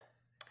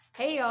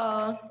Hey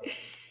y'all.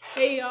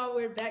 Hey y'all,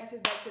 we're back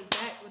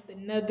with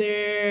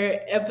another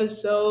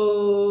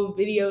episode.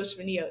 Videos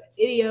from the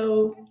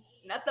video.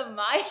 Not the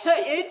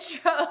Maya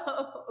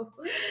intro.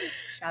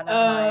 Shout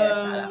out Maya.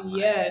 Shout out Maya.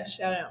 Yeah,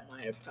 shout out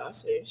Maya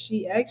Prosser.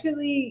 She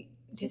actually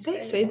did they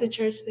say the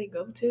church they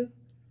go to?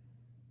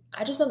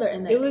 I just know they're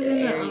in that It was in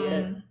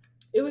area.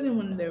 it was in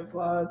one of their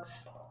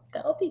vlogs.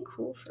 That would be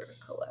cool for a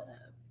collab.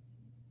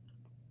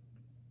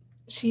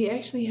 She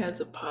actually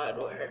has a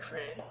pod with her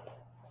friend.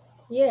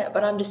 Yeah,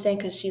 but I'm just saying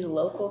because she's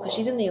local, because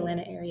she's in the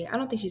Atlanta area. I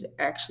don't think she's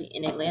actually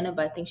in Atlanta,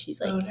 but I think she's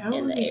like that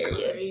in would the be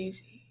area.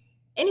 Crazy.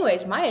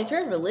 Anyways, Maya, if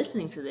you're ever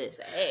listening to this,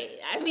 hey,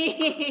 I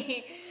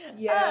mean,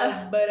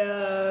 yeah, but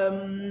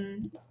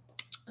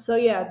so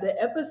yeah,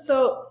 the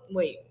episode.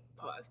 Wait,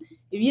 pause.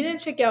 If you didn't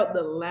check out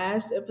the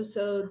last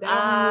episode,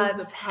 that one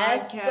was the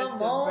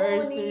podcast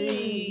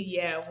anniversary.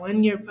 Yeah,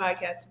 1 year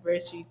podcast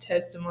anniversary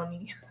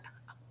testimony.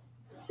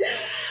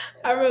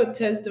 I wrote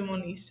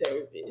testimony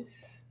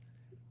service.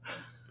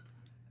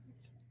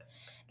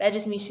 That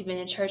just means she's been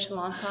in church a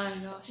long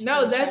time, y'all.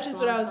 No, that's just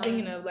what I was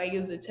thinking of. Like, it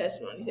was a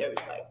testimony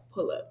service, like,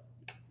 pull up.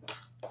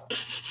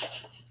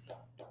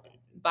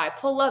 By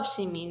pull up,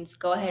 she means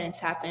go ahead and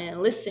tap in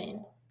and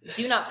listen.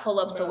 Do not pull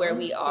up to where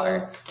we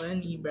are.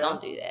 Funny, bro.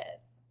 Don't do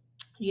that.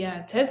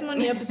 Yeah,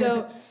 testimony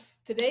episode.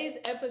 Today's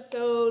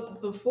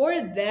episode,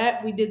 before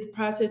that, we did the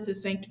process of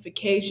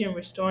sanctification,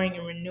 restoring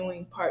and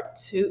renewing part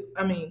 2.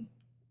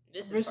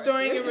 This is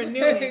restoring and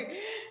renewing.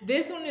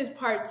 This one is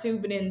part 2,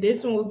 but in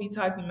this one we'll be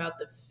talking about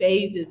the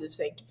phases of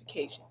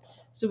sanctification.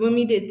 So when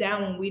we did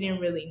that one, we didn't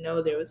really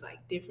know there was like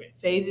different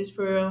phases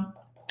for real.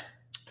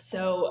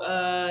 So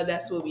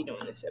that's what we do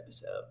in this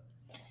episode.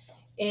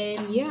 And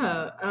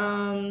yeah,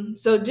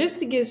 so just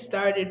to get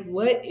started,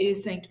 what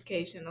is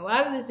sanctification? A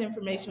lot of this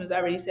information was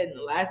already said in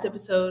the last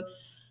episode.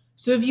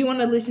 So if you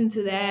want to listen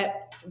to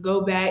that,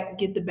 go back,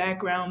 get the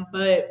background.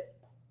 But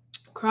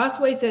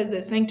Crossway says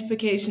that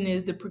sanctification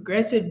is the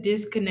progressive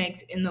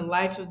disconnect in the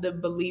life of the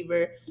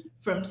believer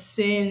from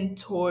sin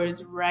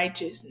towards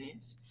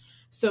righteousness.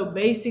 So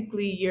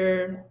basically,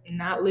 you're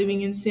not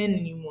living in sin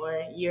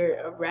anymore. You're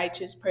a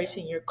righteous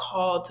person. You're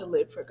called to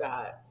live for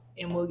God.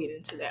 And we'll get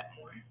into that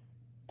more.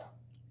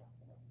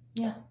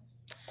 Yeah.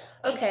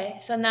 Okay,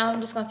 so now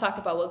I'm just going to talk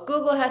about what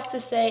Google has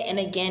to say. And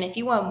again, if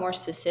you want more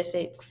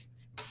specifics,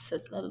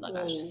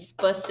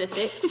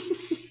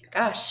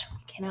 gosh,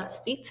 cannot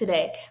speak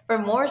today. For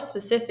more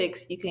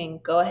specifics, you can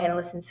go ahead and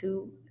listen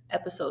to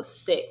episode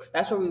 6.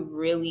 That's where we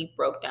really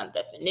broke down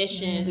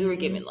definitions. We were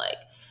given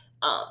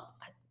I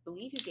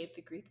believe you gave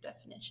the Greek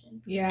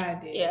definition. Yeah,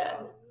 I did.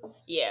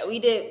 Yeah, we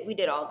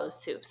did all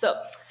those too.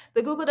 So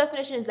the Google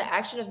definition is the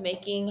action of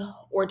making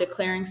or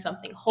declaring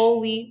something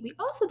holy. We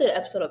also did an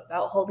episode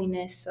about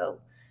holiness, so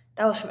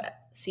that was from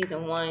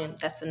season 1.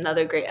 That's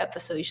another great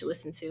episode you should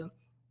listen to.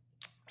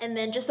 And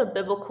then just a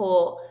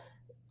biblical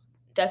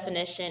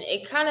definition.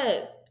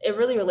 It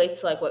really relates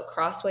to like what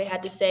Crossway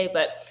had to say,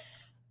 but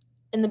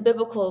in the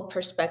biblical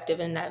perspective,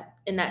 in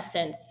that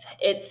sense,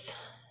 it's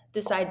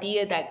this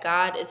idea that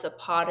God is the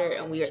potter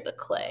and we are the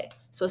clay.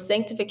 So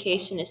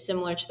sanctification is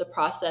similar to the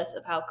process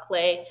of how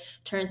clay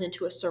turns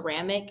into a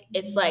ceramic.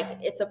 It's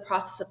a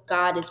process of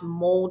God is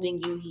molding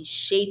you, he's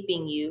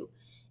shaping you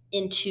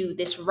into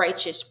this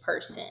righteous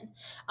person.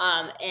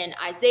 And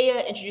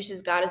Isaiah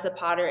introduces God as the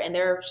potter, and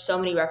there are so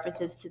many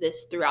references to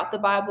this throughout the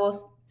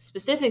Bible,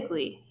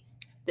 specifically,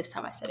 this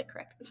time I said it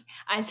correctly,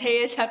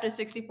 Isaiah chapter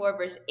 64,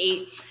 verse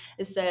 8,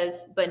 it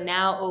says, "But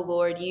now, O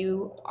Lord,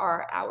 you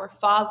are our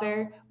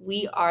Father,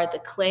 we are the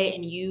clay,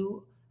 and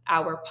you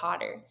our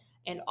potter,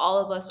 and all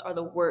of us are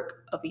the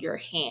work of your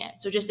hand."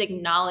 So just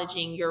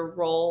acknowledging your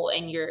role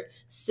and you're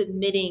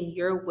submitting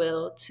your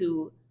will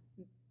to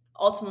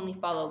ultimately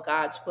follow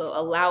God's will,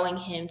 allowing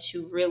him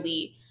to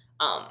really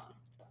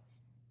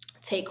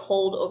take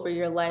hold over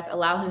your life,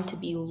 allow him to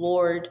be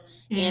Lord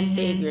and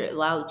Savior,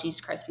 allow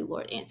Jesus Christ to be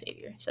Lord and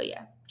Savior. So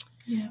yeah,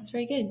 it's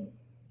very good.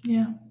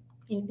 Yeah.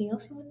 Anything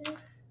else you want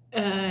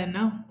to know?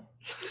 No.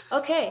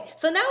 Okay,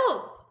 so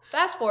now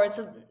fast forward.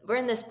 So we're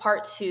in this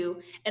part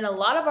 2, and a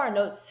lot of our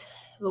notes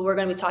what we're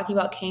going to be talking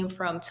about came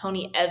from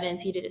Tony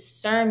Evans. He did a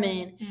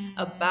sermon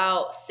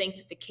about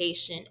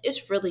sanctification.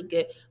 It's really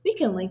good. We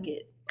can link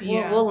it.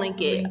 We'll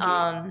link it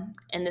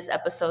in this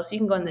episode, so you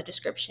can go in the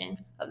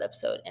description of the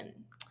episode and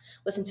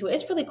listen to it.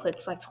 It's really quick.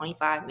 It's like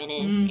 25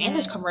 minutes, and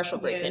there's commercial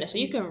breaks in it, so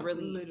you can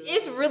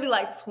it's really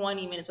like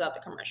 20 minutes without the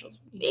commercials,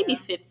 maybe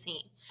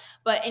 15.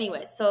 But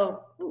anyway,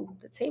 so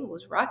the table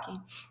was rocking.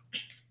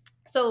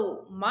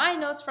 So my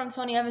notes from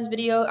Tony Evans'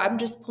 video, I'm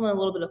just pulling a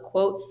little bit of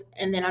quotes,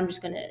 and then I'm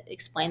just going to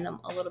explain them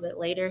a little bit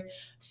later.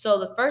 So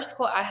the first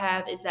quote I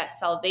have is that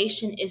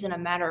salvation isn't a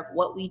matter of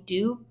what we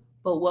do,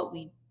 but what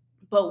we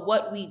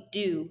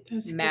do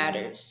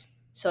matters.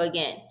 Good. So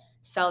again,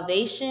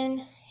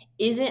 salvation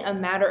isn't a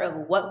matter of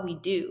what we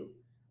do,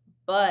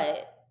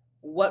 but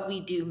what we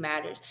do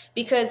matters.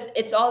 Because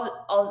it's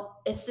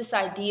it's this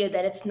idea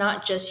that it's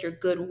not just your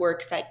good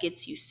works that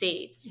gets you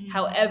saved.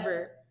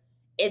 However,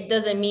 it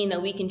doesn't mean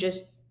that we can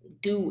just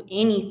do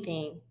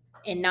anything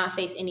and not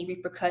face any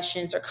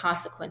repercussions or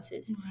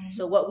consequences. Right.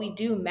 So what we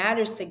do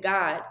matters to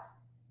God.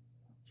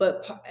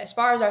 But as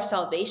far as our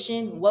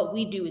salvation, what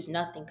we do is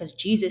nothing because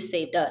Jesus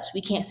saved us.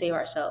 We can't save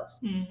ourselves.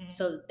 Mm-hmm.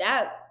 So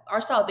that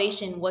our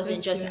salvation wasn't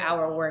That's just good.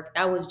 our work.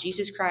 That was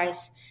Jesus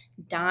Christ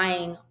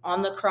dying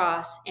on the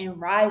cross and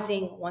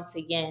rising once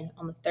again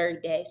on the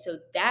third day. So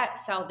that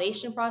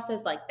salvation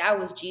process, like that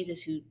was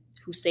Jesus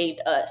who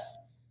saved us.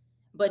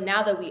 But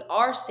now that we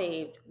are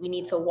saved, we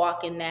need to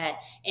walk in that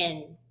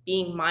and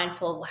being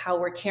mindful of how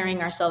we're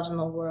carrying ourselves in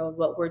the world,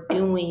 what we're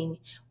doing,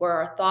 where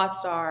our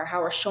thoughts are,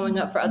 how we're showing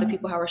up for other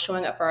people, how we're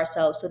showing up for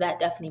ourselves. So that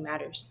definitely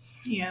matters.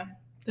 Yeah,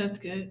 that's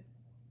good.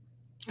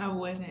 I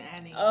wasn't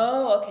adding.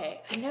 Oh,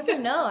 okay. I never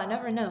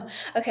know.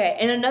 Okay.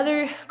 And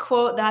another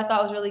quote that I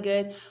thought was really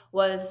good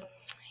was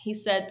he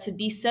said to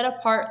be set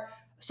apart.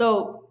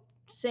 So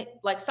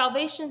like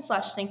salvation /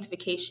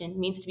 sanctification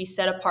means to be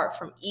set apart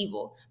from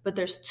evil, but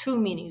there's two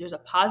meanings. There's a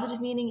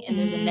positive meaning and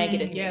there's a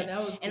negative meaning.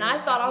 That was good. And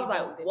I thought, I was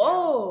like,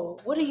 whoa,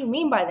 what do you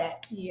mean by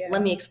that? Yeah.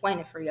 Let me explain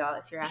it for y'all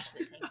if you're asking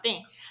the same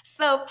thing.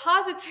 So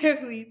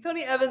positively,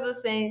 Tony Evans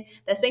was saying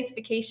that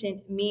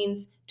sanctification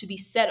means to be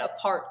set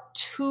apart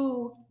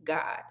to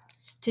God,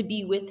 to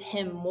be with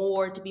him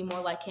more, to be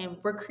more like him.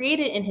 We're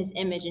created in his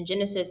image. In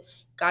Genesis,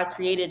 God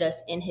created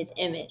us in his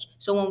image.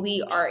 So when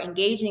we are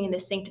engaging in the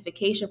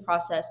sanctification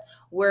process,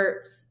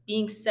 we're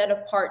being set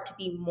apart to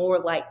be more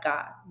like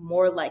God,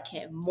 more like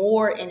him,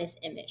 more in his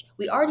image.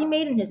 We already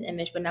made in his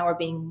image, but now we're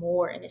being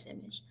more in his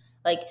image.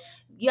 Like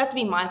you have to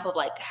be mindful of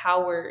like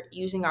how we're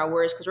using our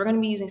words, because we're going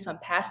to be using some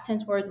past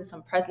tense words and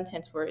some present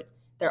tense words.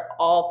 They're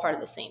all part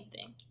of the same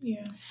thing.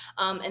 Yeah.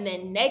 And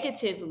then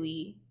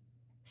negatively,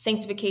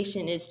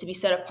 sanctification is to be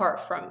set apart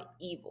from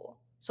evil.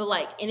 So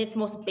like in its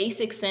most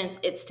basic sense,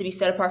 it's to be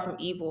set apart from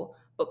evil,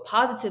 but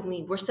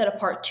positively we're set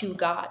apart to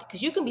God,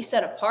 because you can be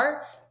set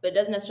apart, but it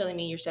doesn't necessarily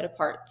mean you're set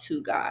apart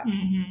to God.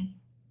 Mm-hmm.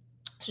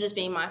 So just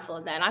being mindful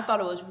of that. And I thought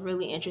it was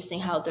really interesting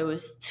how there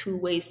was two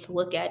ways to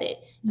look at it.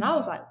 And I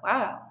was like,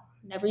 wow,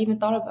 never even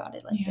thought about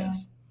it like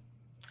this.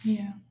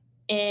 Yeah.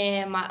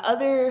 And my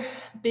other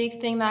big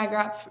thing that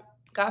I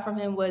got from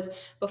him was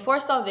before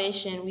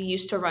salvation, we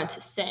used to run to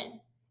sin.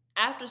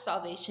 After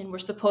salvation, we're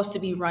supposed to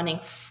be running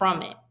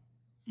from it.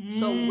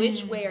 So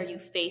which way are you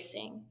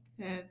facing?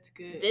 That's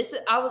good.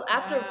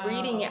 After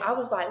reading it, I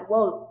was like,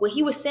 whoa, what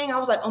he was saying, I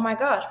was like, oh my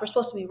gosh, we're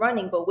supposed to be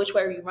running, but which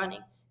way are you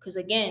running? Because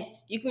again,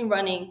 you can be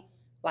running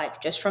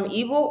like just from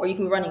evil, or you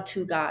can be running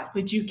to God.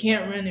 But you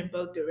can't run in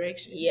both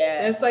directions.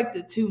 Yeah. That's like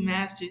the two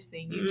masters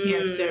thing. You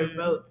can't serve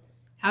both.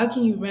 How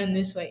can you run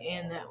this way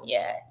and that way?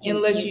 Yeah.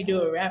 Unless you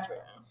do a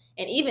wraparound.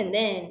 And even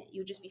then,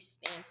 you just be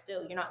standing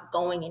still. You're not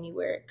going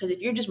anywhere. Because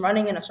if you're just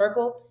running in a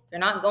circle, you're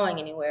not going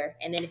anywhere.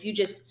 And then if you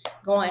just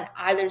go on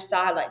either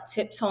side, like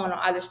tiptoeing on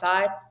either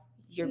side,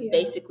 you're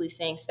basically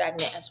staying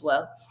stagnant as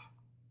well.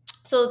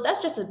 So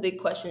that's just a big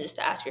question just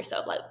to ask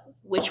yourself, like,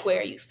 which way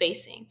are you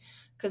facing?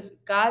 Because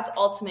God's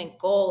ultimate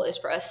goal is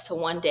for us to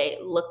one day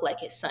look like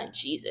his son,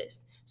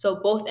 Jesus.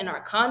 So both in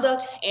our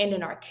conduct and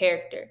in our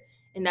character.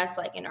 And that's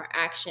like in our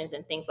actions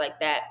and things like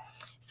that.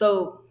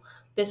 So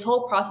this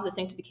whole process of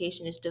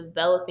sanctification is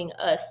developing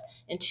us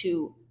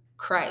into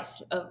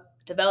Christ,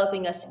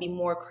 developing us to be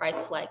more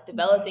Christ-like,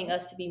 developing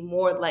us to be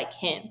more like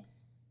him.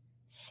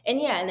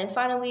 And then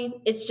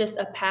finally, it's just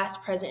a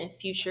past, present, and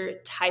future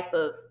type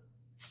of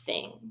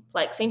thing.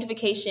 Like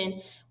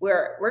sanctification,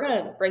 we're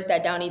going to break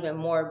that down even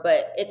more,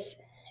 but it's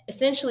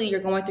essentially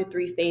you're going through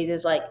three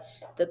phases, like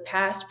the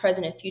past,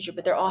 present, and future,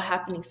 but they're all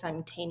happening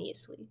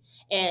simultaneously.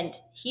 And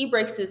he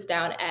breaks this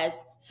down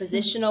as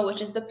positional,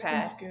 which is the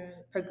past,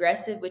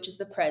 progressive, which is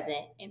the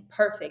present, and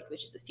perfect,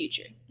 which is the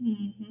future.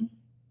 Mm-hmm.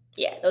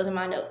 Yeah, those are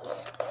my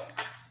notes.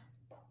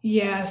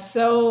 Yeah,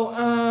 so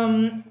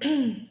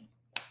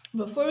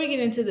before we get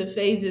into the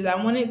phases, I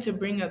wanted to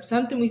bring up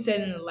something we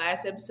said in the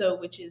last episode,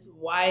 which is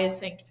why is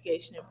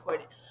sanctification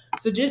important?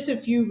 So just a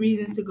few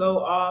reasons to go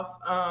off.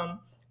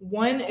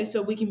 One is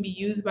so we can be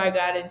used by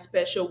God in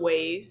special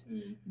ways.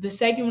 Mm-hmm. The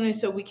second one is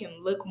so we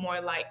can look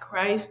more like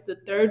Christ. The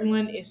third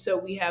one is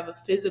so we have a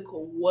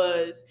physical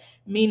was,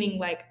 meaning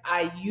like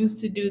I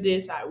used to do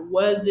this, I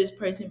was this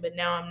person, but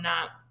now I'm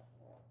not.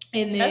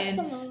 And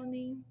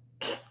testimony.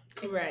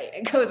 Right.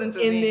 It goes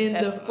into and then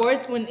testimony. The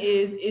fourth one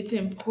is it's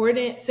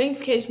important.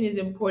 Sanctification is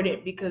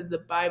important because the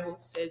Bible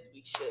says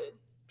we should.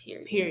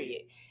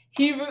 Period.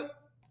 Hebrew.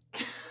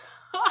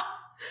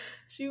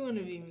 She want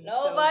to be me.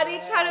 Nobody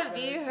so trying to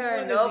be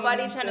her.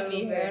 Nobody trying to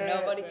be her.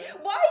 Nobody.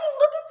 Why are you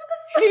looking to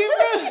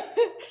the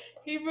side?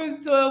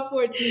 Hebrews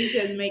 12:14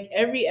 says, "Make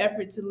every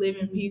effort to live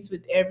in peace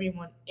with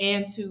everyone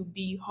and to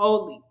be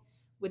holy.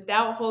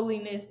 Without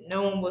holiness,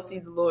 no one will see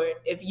the Lord."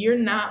 If you're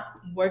not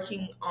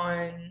working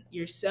on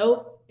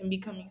yourself and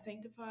becoming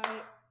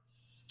sanctified,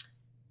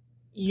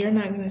 you're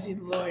not going to see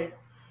the Lord.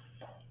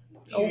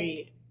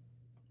 Period.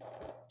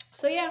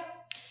 So yeah,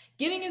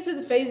 getting into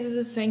the phases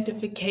of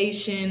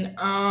sanctification,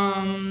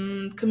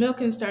 Camille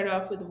can start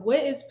off with what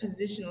is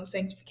positional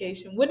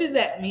sanctification? What does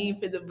that mean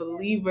for the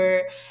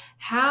believer?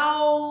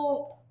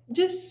 How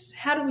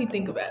do we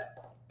think about it?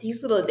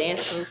 These little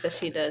dance moves that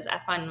she does, I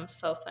find them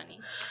so funny.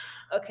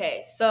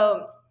 Okay,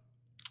 so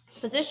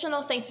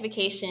positional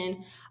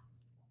sanctification,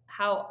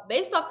 how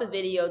based off the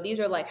video, these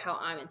are like how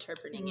I'm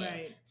interpreting it.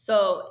 Right.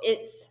 So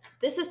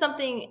this is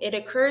something, it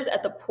occurs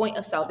at the point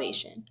of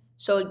salvation.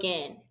 So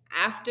again,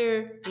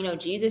 after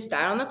Jesus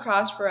died on the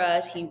cross for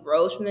us, he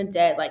rose from the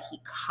dead, like he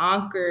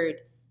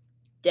conquered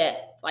death.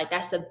 Like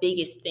that's the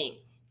biggest thing.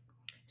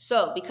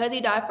 So because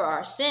he died for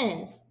our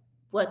sins,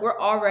 like we're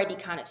already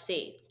kind of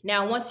saved.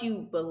 Now once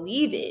you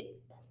believe it,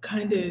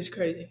 Kinda is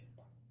crazy.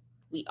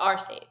 we are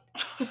saved.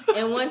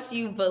 And once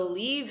you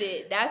believe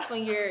it, that's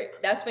when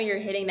you're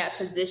hitting that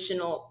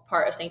positional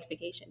part of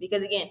sanctification.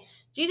 Because again,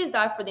 Jesus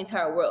died for the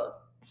entire world,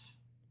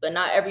 but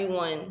not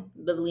everyone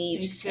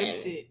believes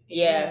Accepts him. it.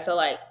 Yeah. So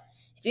like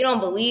if you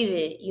don't believe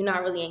it, you're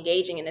not really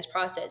engaging in this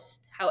process.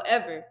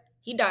 However,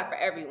 he died for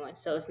everyone.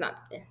 So it's not,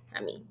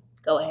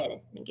 go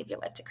ahead and give your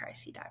life to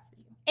Christ. He died for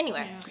you.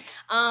 Anyway.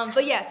 Yeah.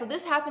 But yeah, so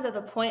this happens at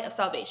the point of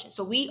salvation.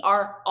 So we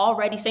are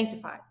already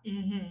sanctified.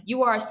 Mm-hmm.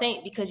 You are a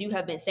saint because you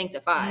have been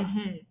sanctified.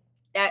 Mm-hmm.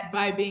 That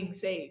by being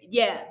saved.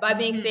 Yeah, by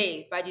being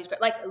saved by Jesus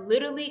Christ. Like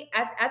literally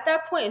at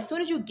that point, as soon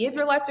as you give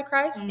your life to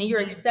Christ and you're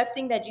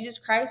accepting that Jesus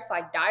Christ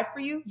like died for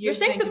you, you're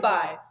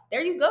sanctified.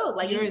 There you go.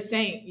 Like you're a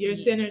saint. You're a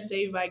sinner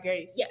saved by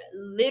grace. Yeah,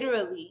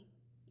 literally,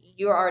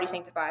 you're already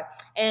sanctified.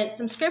 And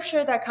some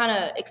scripture that kind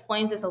of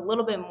explains this a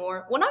little bit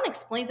more. Well, not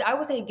explains it. I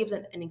would say it gives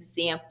an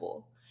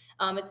example.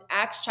 It's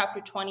Acts chapter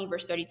 20,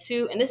 verse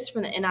 32. And this is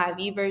from the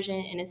NIV version.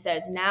 And it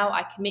says, "Now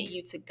I commit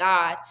you to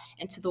God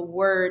and to the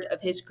word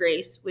of his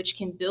grace, which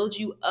can build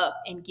you up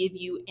and give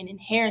you an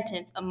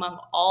inheritance among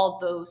all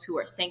those who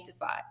are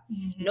sanctified."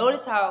 Mm-hmm.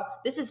 Notice how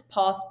this is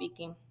Paul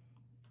speaking.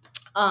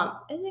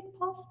 Is it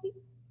Paul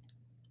speaking?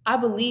 I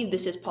believe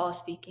this is Paul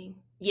speaking.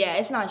 Yeah,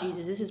 it's not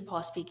Jesus. This is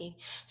Paul speaking.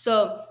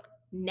 So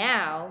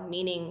now,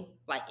 meaning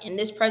like in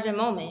this present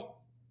moment,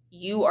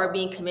 you are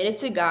being committed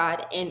to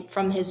God and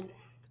from his,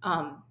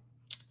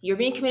 you're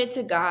being committed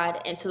to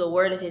God and to the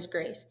word of his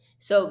grace.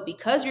 So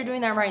because you're doing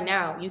that right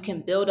now, you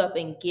can build up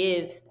and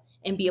give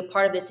and be a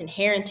part of this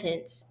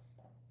inheritance,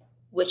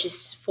 which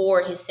is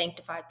for his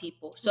sanctified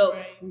people. So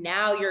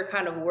now you're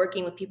kind of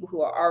working with people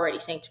who are already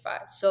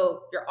sanctified.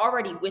 So you're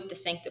already with the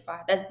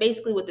sanctified. That's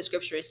basically what the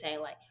scripture is saying.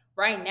 Like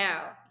right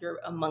now, you're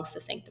amongst the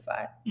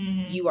sanctified.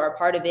 Mm-hmm. You are a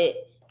part of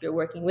it. You're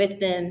working with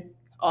them,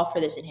 all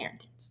for this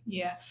inheritance.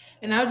 Yeah.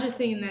 And I was just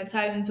thinking that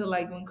ties into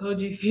like when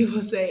Kojic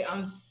people say,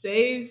 "I'm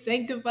saved,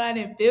 sanctified,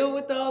 and filled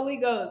with the Holy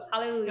Ghost."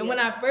 Hallelujah. And when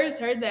I first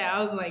heard that,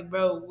 I was like,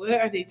 bro, what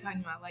are they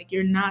talking about? Like,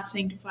 you're not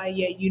sanctified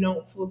yet. You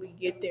don't fully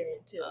get there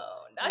until.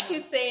 Oh, not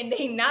you saying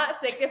they not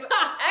sanctified.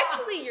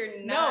 Actually,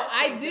 you're not. No,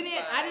 I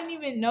didn't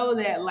even know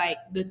that like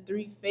the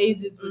 3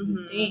 phases was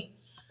a thing.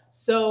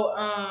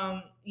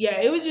 So,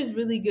 yeah, it was just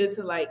really good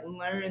to like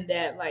learn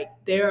that like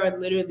there are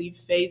literally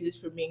phases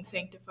for being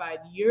sanctified.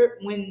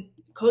 When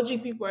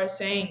Kojic people are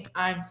saying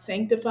I'm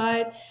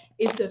sanctified,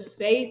 it's a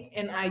faith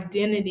and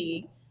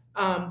identity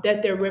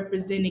that they're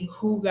representing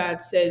who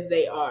God says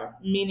they are,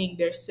 meaning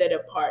they're set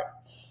apart.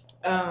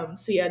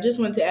 So yeah, I just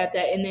want to add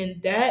that. And then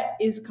that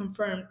is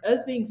confirmed.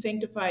 Us being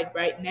sanctified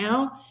right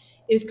now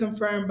is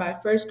confirmed by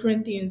 1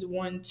 Corinthians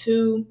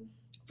 1:2,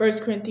 1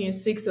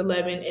 Corinthians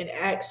 6:11, and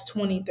Acts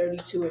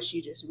 20:32, as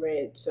she just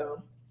read.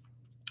 So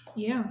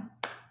yeah.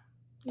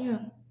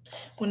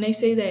 When they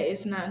say that,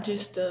 it's not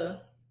just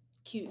a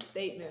cute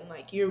statement.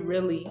 Like you're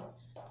really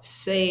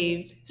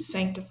saved,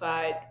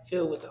 sanctified,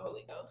 filled with the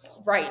Holy Ghost.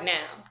 Right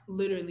now.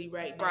 Literally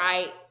right now.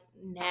 Right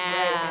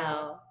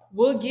now.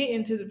 We'll get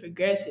into the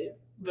progressive,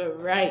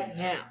 but right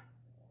now.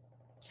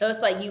 So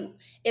it's like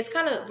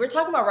we're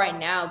talking about right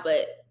now,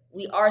 but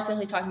we are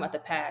essentially talking about the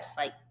past.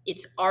 Like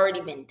it's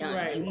already been done.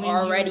 Right. You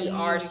already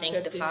are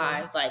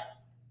sanctified. Like,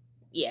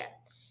 yeah.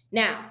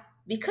 Now,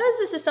 because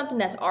this is something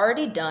that's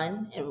already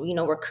done and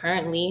we're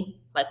currently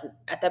like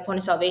at that point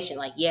of salvation,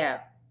 like,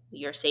 yeah,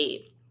 you're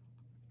saved.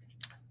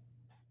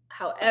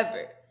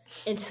 However,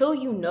 until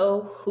you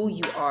know who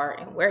you are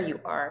and where you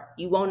are,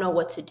 you won't know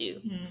what to do.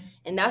 Mm-hmm.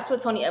 And that's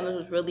what Tony Evans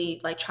was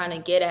really like trying to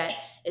get at,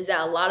 is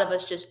that a lot of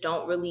us just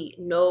don't really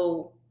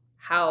know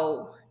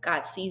how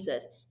God sees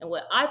us. And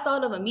what I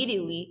thought of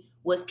immediately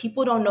was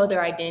people don't know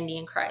their identity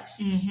in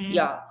Christ. Mm-hmm.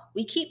 Y'all,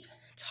 we keep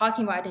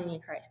talking about identity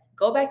in Christ.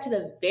 Go back to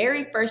the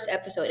very first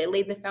episode. It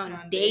laid the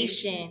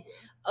foundation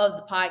of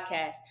the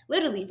podcast.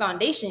 Literally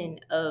foundation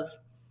of,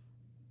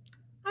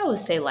 I would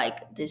say,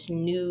 like this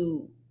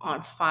new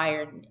on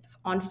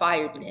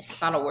firedness.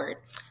 It's not a word,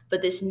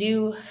 but this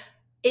new,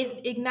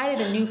 it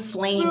ignited a new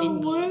flame in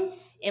me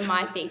in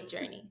my faith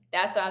journey.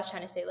 That's what I was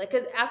trying to say. Like,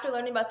 because after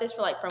learning about this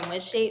from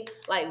Wind Shape,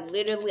 like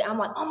literally, I'm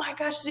like, oh my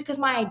gosh, it's because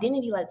my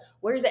identity, like,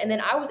 where is it? And then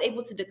I was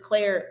able to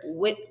declare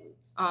what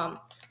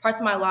parts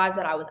of my lives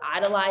that I was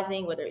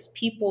idolizing, whether it's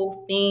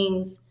people,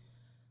 things,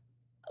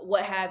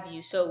 what have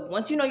you. So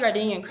once you know your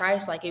identity in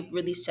Christ, like it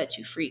really sets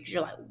you free because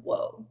you're like,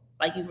 whoa,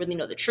 like you really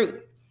know the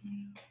truth.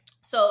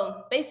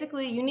 So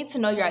basically, you need to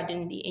know your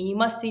identity and you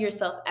must see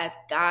yourself as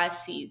God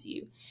sees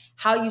you.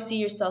 How you see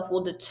yourself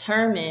will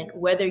determine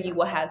whether you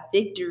will have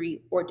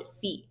victory or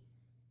defeat.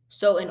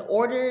 So in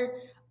order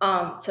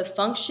To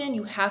function,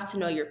 you have to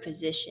know your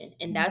position.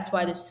 And that's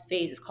why this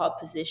phase is called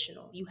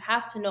positional. You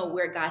have to know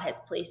where God has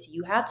placed you.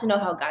 You have to know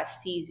how God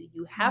sees you.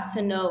 You have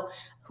to know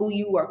who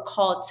you are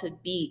called to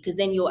be, because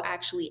then you'll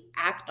actually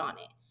act on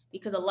it.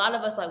 Because a lot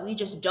of us, like, we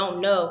just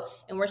don't know,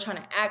 and we're trying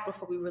to act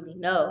before we really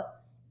know,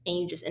 and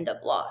you just end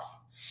up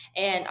lost.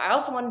 And I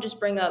also want to just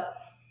bring up,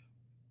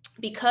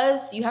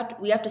 because we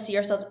have to see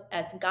ourselves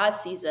as God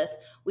sees us.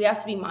 We have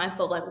to be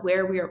mindful of like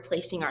where we are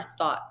placing our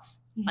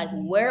thoughts. Like,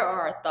 where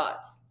are our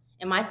thoughts?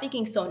 Am I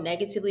thinking so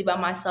negatively about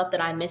myself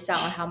that I miss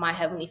out on how my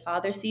Heavenly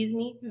Father sees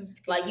me?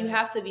 Like, you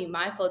have to be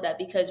mindful of that,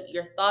 because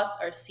your thoughts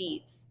are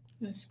seeds.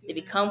 They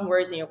become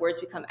words, and your words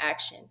become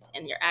actions,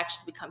 and your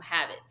actions become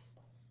habits.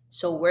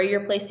 So where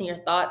you're placing your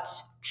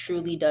thoughts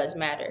truly does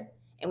matter.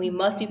 And we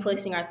must be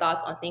placing our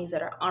thoughts on things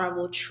that are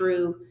honorable,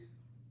 true,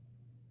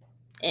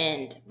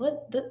 and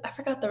I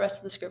forgot the rest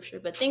of the scripture,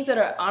 but things that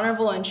are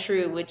honorable and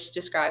true, which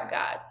describe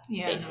God,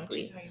 basically. I know what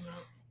you're talking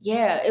about.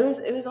 Yeah,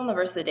 it was on the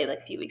verse of the day like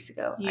a few weeks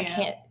ago. Yeah. I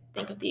can't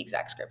think of the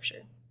exact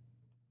scripture.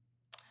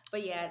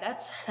 But yeah,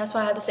 that's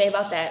what I had to say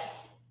about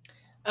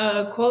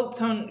that. Quote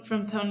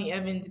from Tony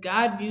Evans: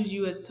 God views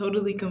you as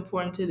totally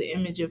conformed to the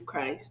image of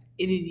Christ.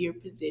 It is your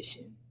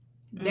position.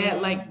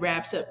 That like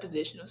wraps up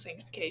positional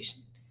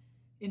sanctification.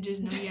 And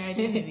just know your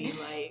identity.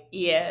 Like,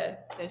 yeah,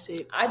 that's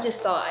it. I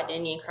just saw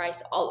identity in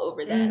Christ all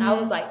over that. And I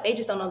was like, they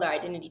just don't know their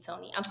identity,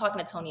 Tony. I'm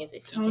talking to Tony as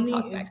if he can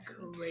talk back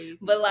to me.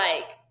 But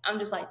like, I'm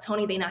just like,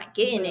 Tony, they not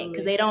getting it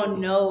because they don't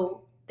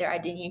know their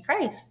identity in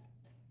Christ.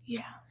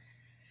 Yeah.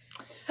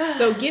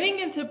 So getting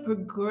into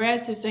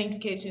progressive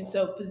sanctification.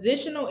 So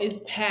positional is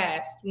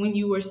past. When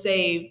you were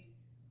saved,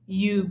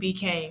 you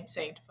became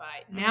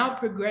sanctified. Now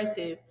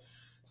progressive.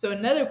 So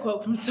another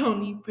quote from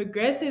Tony: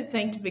 progressive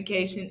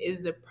sanctification is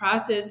the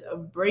process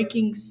of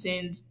breaking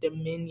sin's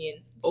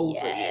dominion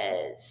over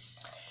you.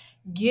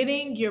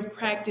 Getting your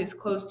practice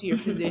close to your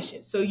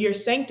position. So you're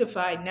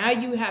sanctified. Now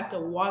you have to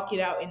walk it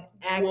out and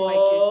act like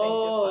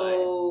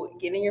you're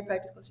sanctified. Getting your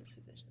practice close to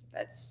your position.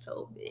 That's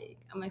so big.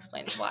 I'm going to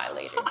explain why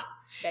later.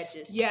 That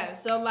just... Yeah,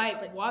 so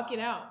like walk it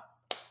out.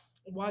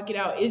 Walk it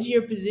out. Is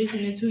your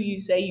position is who you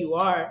say you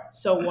are.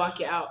 So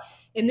walk it out.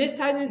 And this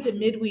ties into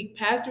midweek.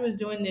 Pastor was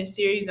doing this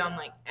series on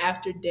like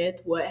after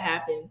death, what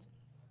happens.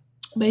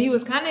 But he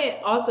was kind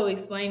of also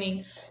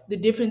explaining the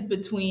difference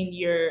between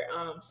your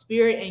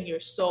spirit and your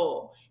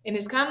soul. And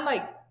it's kind of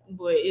like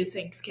what is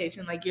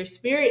sanctification. Like, your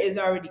spirit is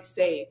already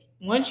saved.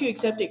 Once you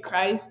accepted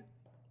Christ,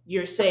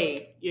 you're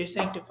saved. You're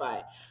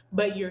sanctified.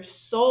 But your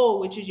soul,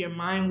 which is your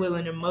mind, will,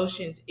 and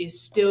emotions,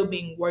 is still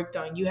being worked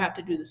on. You have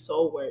to do the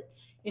soul work.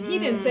 And he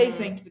didn't say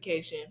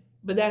sanctification,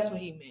 but that's what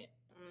he meant.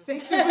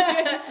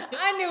 Sanctification.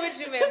 I knew what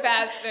you meant,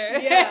 Pastor.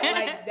 Yeah,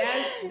 like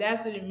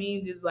that's what it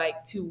means, is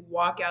like to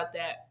walk out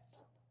that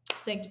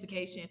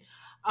sanctification,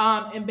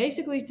 and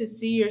basically to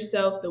see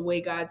yourself the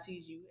way God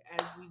sees you,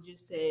 as we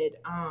just said,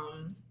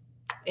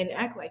 and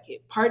act like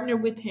it. Partner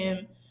with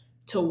him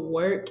to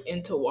work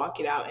and to walk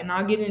it out, and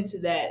I'll get into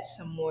that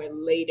some more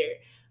later.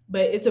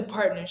 But it's a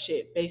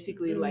partnership,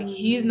 basically. Like,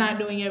 he's not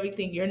doing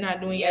everything, you're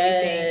not doing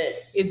everything.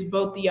 It's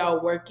both of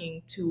y'all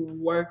working to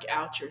work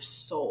out your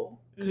soul,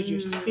 because your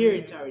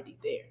spirit's already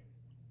there.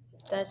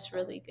 That's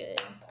really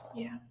good.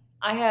 Yeah.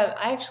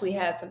 I actually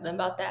had something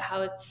about that,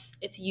 how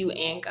it's you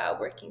and God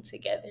working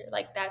together.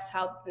 Like, that's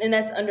how, and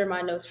that's under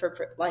my notes for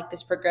like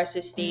this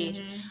progressive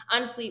stage.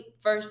 Honestly,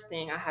 first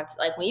thing I have to,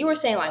 like, when you were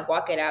saying like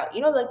walk it out,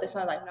 you know, like the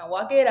song, like, now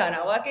walk it out,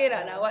 now walk it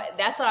out, now walk.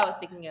 That's what I was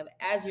thinking of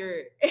as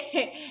you're,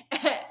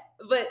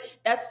 but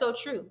that's so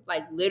true.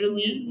 Like,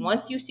 literally,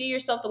 once you see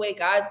yourself the way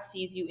God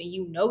sees you, and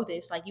you know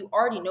this, like, you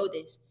already know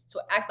this,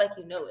 so act like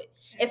you know it.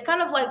 It's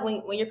kind of like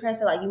when your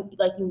parents are like,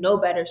 you know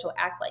better, so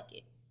act like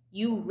it.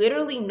 You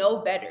literally know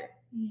better.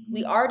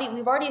 We've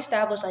already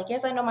established, like,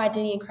 yes, I know my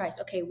identity in Christ.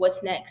 Okay,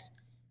 what's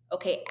next?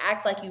 Okay,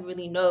 act like you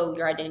really know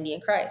your identity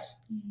in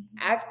Christ.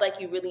 Act like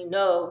you really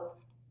know,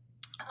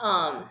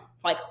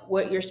 like,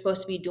 what you're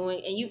supposed to be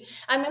doing. And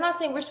I'm not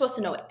saying we're supposed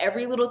to know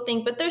every little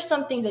thing, but there's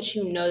some things that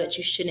you know that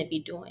you shouldn't be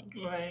doing.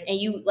 Right. And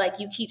you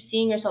keep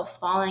seeing yourself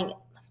falling.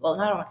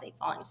 Well, I don't want to say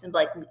falling, but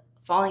like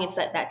falling into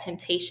that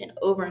temptation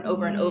over and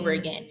over and over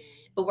again.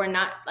 But we're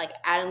not like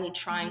adamantly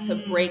trying to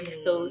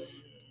break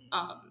those.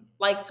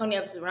 Like Tony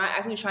Evans said, we're not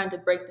actually trying to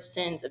break the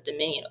sins of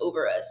dominion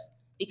over us,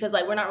 because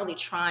like we're not really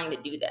trying to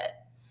do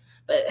that.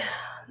 But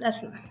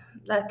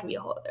that can be a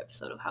whole other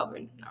episode of how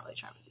we're not really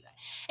trying to do that.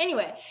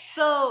 Anyway,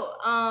 so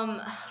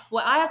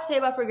what I have to say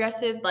about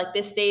progressive, like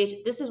this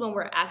stage, this is when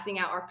we're acting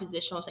out our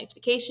positional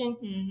sanctification.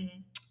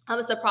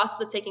 It's the process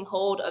of taking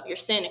hold of your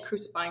sin and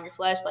crucifying your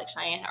flesh, like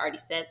Cheyenne already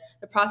said,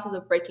 the process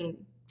of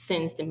breaking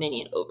sin's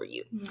dominion over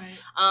you.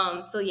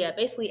 Right. So yeah,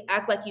 basically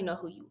act like you know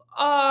who you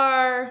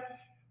are.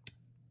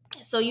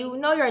 So you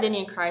know your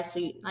identity in Christ, so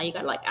now you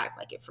gotta like act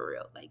like it for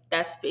real. Like,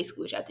 that's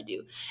basically what you have to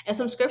do. And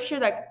some scripture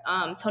that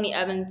Tony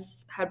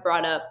Evans had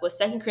brought up was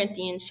 2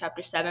 Corinthians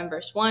chapter 7,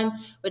 verse 1,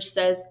 which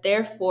says,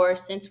 "Therefore,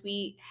 since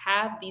we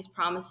have these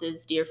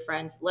promises, dear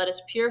friends, let us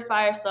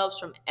purify ourselves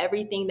from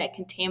everything that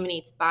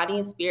contaminates body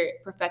and spirit,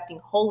 perfecting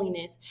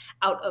holiness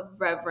out of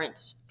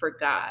reverence for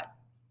God."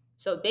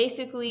 So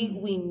basically,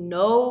 we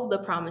know the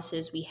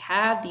promises. We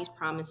have these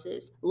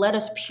promises. Let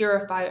us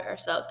purify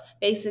ourselves.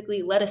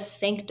 Basically, let us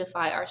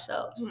sanctify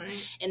ourselves.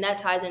 Right. And that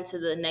ties into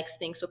the next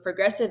thing. So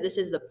progressive, this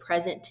is the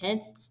present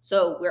tense.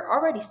 So we're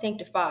already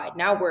sanctified.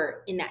 Now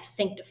we're in that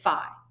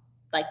sanctify,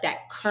 like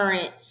that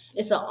current.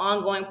 It's an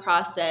ongoing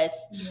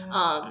process.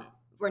 Yeah.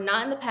 We're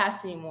not in the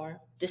past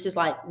anymore. This is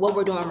like what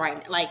we're doing right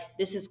now. Like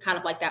this is kind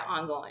of like that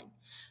ongoing.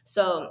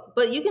 So,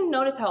 but you can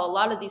notice how a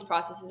lot of these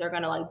processes are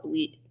going to like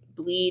bleed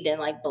and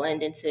like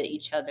blend into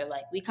each other.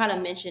 Like we kind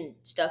of mentioned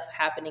stuff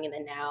happening in the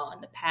now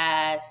and the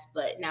past,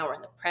 but now we're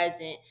in the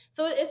present.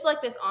 So it's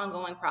like this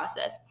ongoing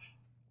process.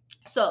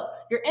 So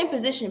you're in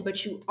position,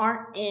 but you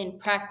aren't in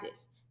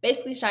practice.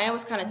 Basically, Cheyenne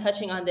was kind of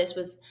touching on this,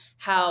 was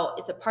how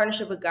it's a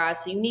partnership with God.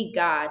 So you need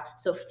God.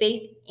 So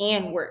faith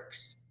and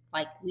works.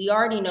 Like we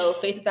already know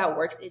faith without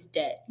works is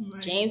dead.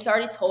 Right. James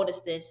already told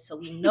us this, so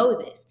we know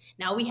this.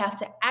 Now we have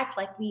to act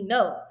like we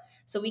know.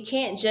 So we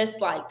can't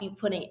just like be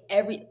putting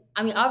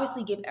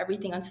obviously give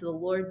everything unto the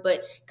Lord,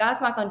 but God's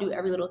not going to do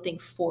every little thing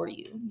for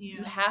you. Yeah.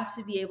 You have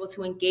to be able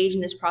to engage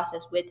in this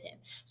process with him.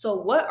 So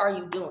what are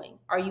you doing?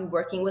 Are you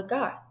working with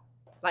God?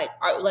 Like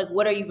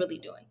what are you really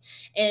doing?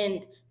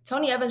 And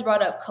Tony Evans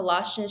brought up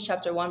Colossians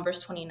chapter 1,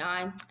 verse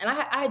 29. And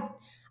I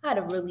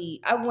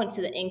went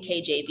to the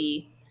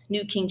NKJV,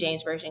 New King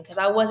James Version, because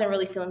I wasn't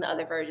really feeling the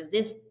other versions.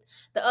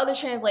 The other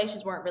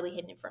translations weren't really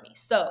hitting it for me.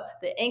 So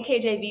the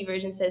NKJV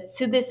version says,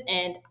 to this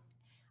end,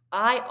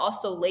 I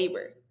also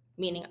labor,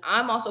 meaning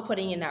I'm also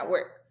putting in that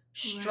work,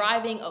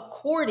 striving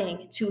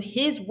according to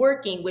his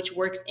working, which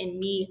works in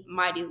me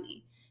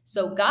mightily.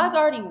 So God's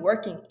already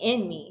working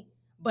in me,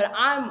 but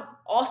I'm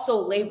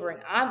also laboring.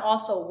 I'm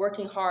also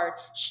working hard,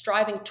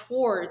 striving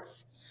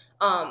towards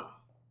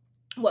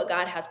what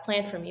God has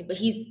planned for me, but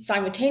he's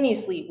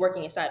simultaneously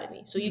working inside of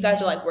me. So you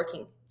guys are like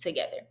working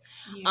together.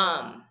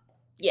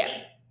 Yeah.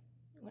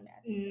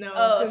 No,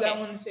 Oh, because okay. I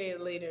want to say it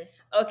later.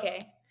 Okay.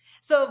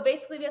 So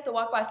basically we have to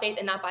walk by faith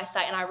and not by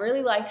sight. And I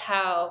really liked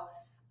how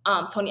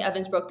Tony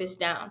Evans broke this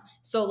down.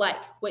 So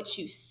like what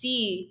you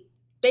see,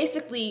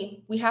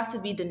 basically we have to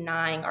be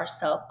denying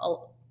ourselves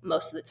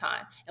most of the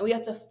time. And we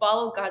have to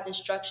follow God's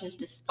instructions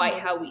despite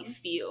how we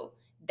feel.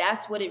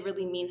 That's what it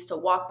really means to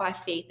walk by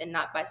faith and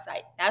not by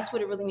sight. That's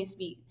what it really means to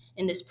be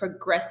in this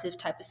progressive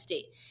type of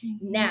state.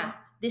 Now,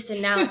 this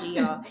analogy,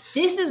 y'all,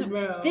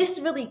 this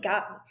really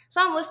got me.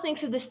 So I'm listening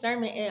to this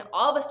sermon and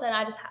all of a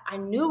sudden I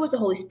knew it was the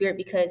Holy Spirit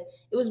because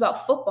it was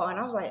about football. And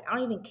I was like, I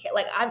don't even care.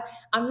 Like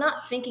I'm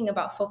not thinking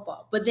about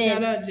football. But then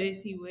shout out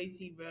JC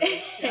Wasey, bro.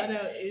 Shout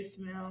out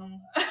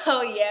Ismail.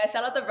 Oh yeah,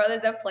 shout out the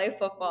brothers that play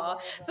football.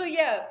 So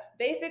yeah,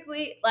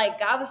 basically like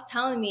God was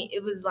telling me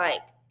it was like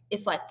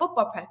it's like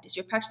football practice.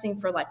 You're practicing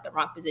for like the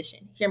wrong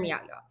position. Hear me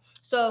out, y'all.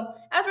 So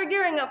as we're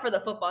gearing up for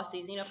the football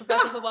season,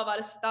 professional football about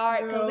to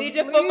start,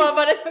 collegiate football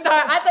about to start.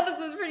 I thought this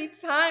was pretty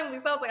timely.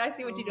 So I was like, I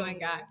see what you're doing,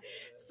 guy.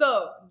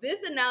 So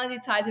this analogy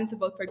ties into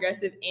both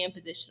progressive and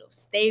positional.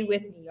 Stay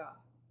with me, y'all.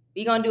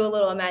 We're going to do a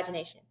little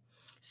imagination.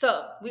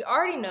 So we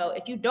already know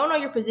if you don't know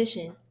your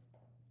position,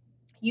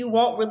 you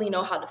won't really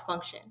know how to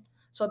function.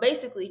 So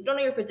basically, if you don't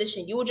know your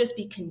position, you will just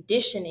be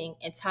conditioning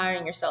and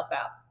tiring yourself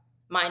out.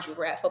 Mind you,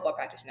 we're at football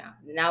practice now.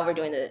 Now we're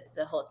doing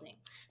the whole thing.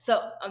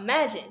 So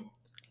imagine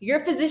your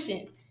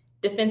position,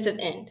 defensive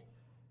end.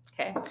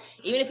 Okay.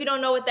 Even if you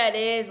don't know what that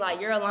is, like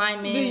your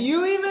alignment. Do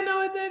you even know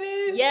what that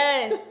is?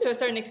 Yes, to a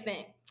certain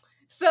extent.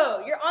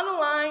 So you're on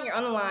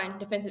the line,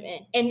 defensive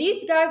end. And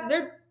these guys,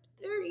 they're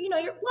your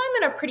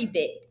linemen are pretty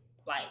big.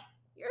 Like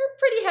you're a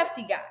pretty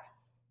hefty guy.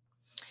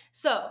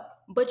 So,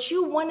 but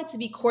you wanted to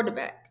be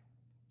quarterback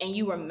and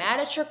you were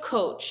mad at your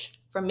coach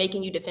for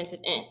making you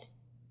defensive end.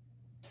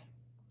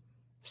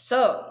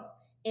 So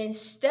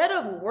instead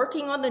of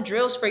working on the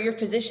drills for your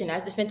position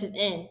as defensive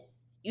end,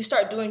 you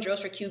start doing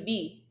drills for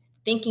QB,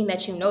 thinking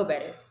that you know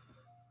better.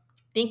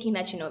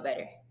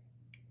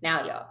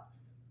 Now, y'all,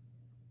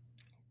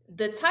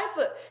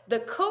 the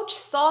coach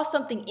saw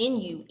something in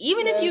you,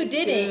 even if you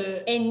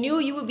didn't, and knew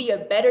you would be a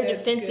better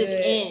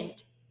defensive end.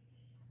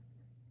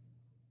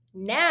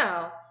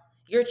 Now,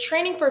 you're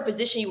training for a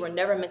position you were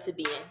never meant to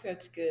be in.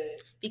 That's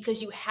good. Because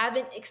you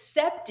haven't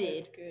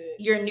accepted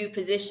your new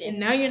position. And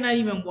now you're not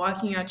even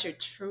walking out your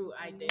true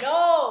identity.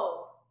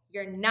 No,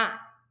 you're not.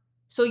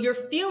 So your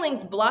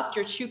feelings blocked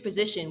your true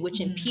position, which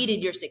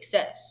impeded your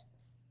success.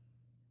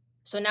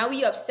 So now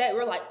we upset.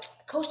 We're like,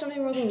 coach don't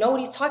even really know what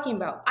he's talking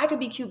about. I could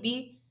be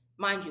QB.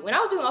 Mind you, when I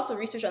was doing also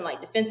research on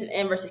like defensive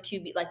end versus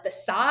QB, like the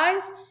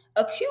size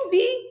of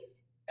QB,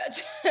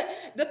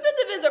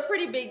 defensive ends are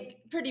pretty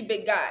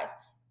big guys.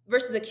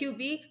 Versus a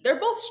QB, they're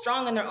both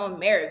strong in their own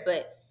merit,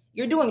 but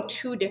you're doing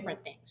two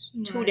different things.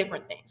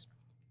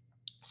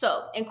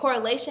 So in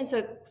correlation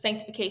to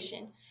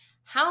sanctification,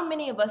 how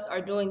many of us are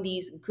doing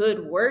these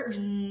good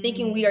works,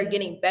 thinking we are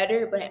getting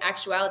better, but in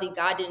actuality,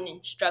 God didn't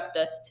instruct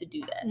us to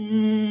do that.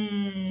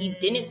 He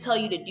didn't tell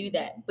you to do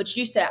that, but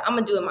you said, I'm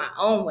going to do it my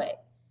own way.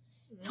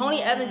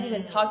 Tony Evans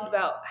even talked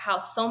about how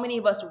so many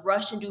of us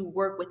rush and do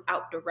work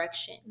without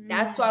direction.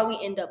 That's why we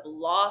end up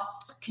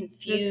lost,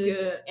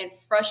 confused, and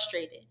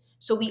frustrated.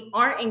 So we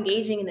aren't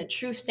engaging in the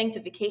true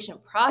sanctification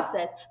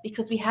process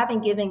because we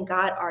haven't given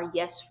God our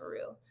yes for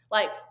real.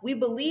 Like we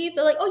believe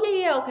they're like, oh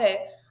yeah,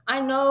 okay. I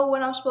know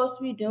what I'm supposed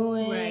to be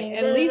doing. Right.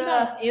 At least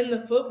I'm in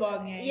the football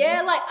game.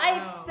 Yeah, like I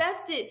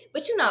accept it,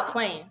 but you're not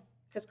playing.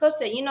 Because Coach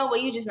said, you know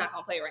what, you're just not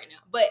gonna play right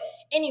now. But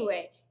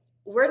anyway,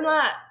 we're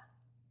not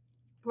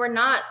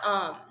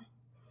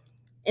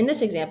in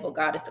this example,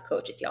 God is the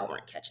coach if y'all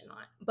weren't catching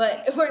on.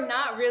 But we're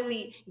not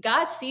really,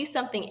 God sees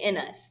something in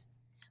us.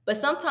 But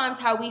sometimes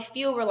how we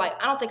feel, we're like,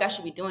 I don't think I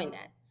should be doing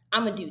that.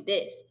 I'm gonna do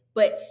this.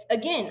 But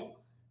again,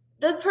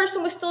 the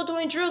person was still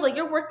doing drills, like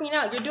you're working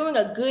out, you're doing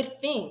a good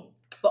thing.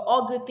 But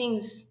all good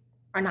things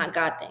are not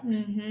God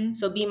things. Mm-hmm.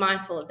 So be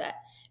mindful of that.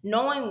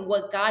 Knowing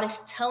what God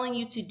is telling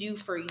you to do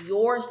for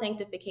your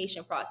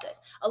sanctification process.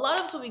 A lot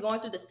of us will be going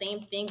through the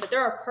same thing, but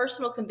there are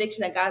personal convictions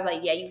that God's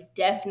like, yeah, you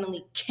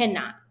definitely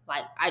cannot.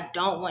 Like, I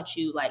don't want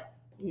you, like,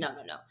 no.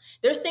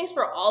 There's things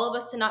for all of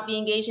us to not be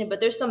engaged in, but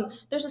there's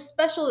a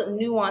special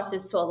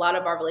nuances to a lot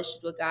of our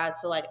relationships with God.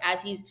 So like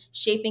as he's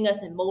shaping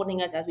us and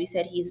molding us, as we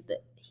said, he's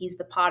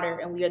the potter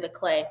and we are the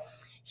clay.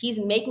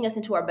 He's making us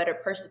into our better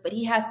person, but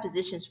he has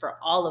positions for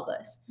all of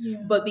us.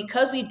 Yeah. But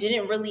because we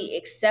didn't really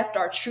accept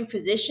our true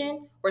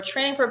position, we're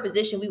training for a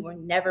position we were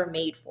never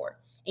made for.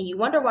 And you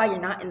wonder why you're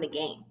not in the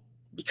game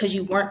because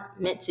you weren't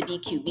meant to be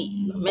QB.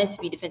 You were meant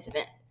to be defensive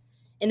end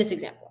in this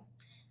example.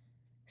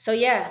 So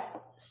yeah,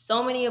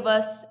 so many of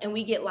us, and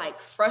we get like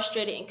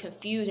frustrated and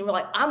confused and we're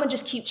like, I'm gonna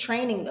just keep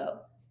training though.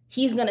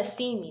 He's gonna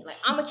see me. Like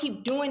I'm gonna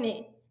keep doing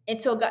it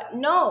until God.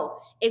 No,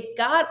 if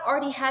God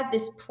already had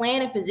this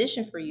plan and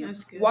position for you,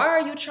 why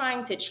are you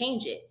trying to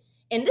change it?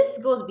 And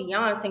this goes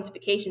beyond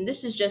sanctification.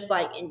 This is just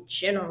like in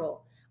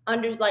general.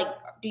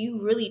 Do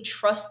you really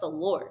trust the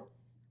Lord?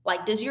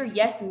 Like, does your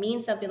yes mean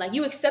something? Like,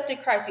 you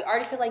accepted Christ. We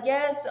already said, like,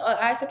 yes,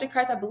 I accepted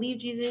Christ. I believe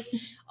Jesus.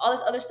 All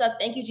this other stuff.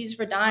 Thank you, Jesus,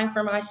 for dying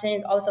for my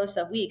sins. All this other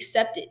stuff. We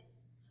accept it.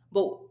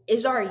 But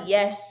is our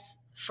yes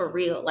for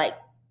real? Like,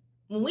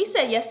 when we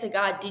say yes to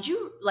God,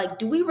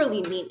 do we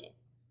really mean it?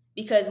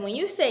 Because when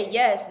you say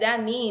yes,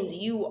 that means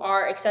you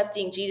are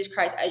accepting Jesus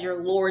Christ as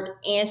your Lord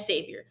and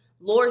Savior.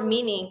 Lord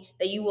meaning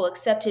that you will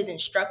accept his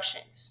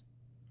instructions.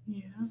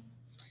 Yeah.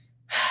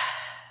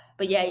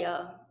 But yeah,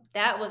 y'all.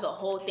 That was a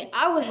whole thing.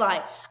 I was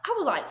like,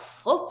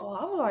 football.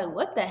 I was like,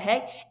 what the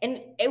heck? And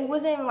it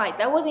wasn't even like,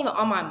 that wasn't even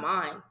on my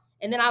mind.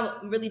 And then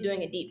I'm really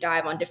doing a deep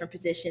dive on different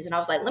positions. And I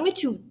was like, let me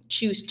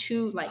choose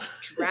two like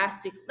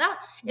drastic,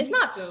 it's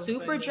not so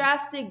super funny.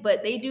 Drastic,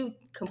 but they do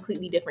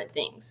completely different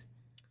things.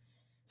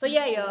 So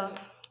yeah, y'all.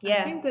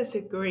 Yeah. I think that's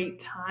a great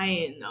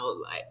tie-in though.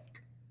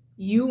 Like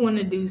you want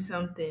to do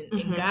something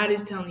and God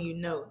is telling you,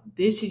 no,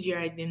 this is your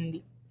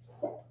identity.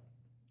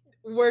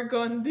 Work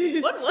on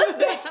this. What was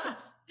that?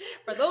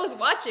 For those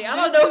watching, I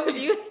don't know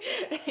if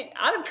you...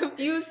 I'm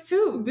confused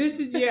too. This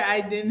is your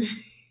identity.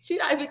 She's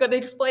not even going to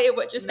explain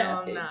what just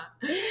happened. No, I'm not.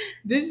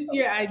 This is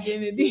your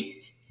identity.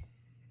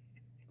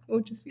 We'll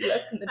just be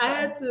left in the dark. I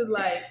had to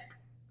like...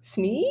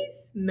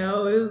 Sneeze?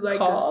 No, it was like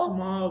a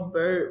small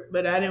burp,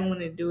 but I didn't want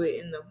to do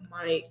it in the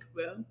mic,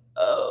 bro.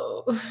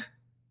 Oh.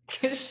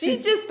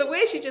 The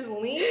way she just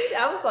leaned,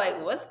 I was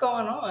like, what's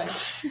going on?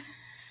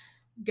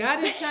 God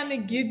is trying to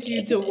get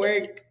you to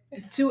work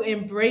to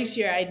embrace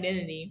your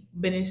identity,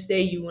 but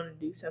instead you want to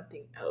do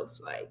something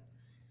else. Like,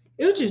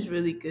 it was just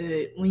really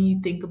good when you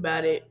think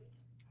about it.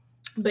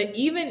 But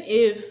even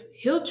if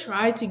he'll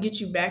try to get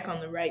you back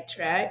on the right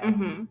track,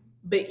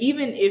 but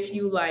even if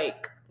you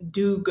like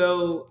do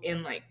go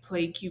and like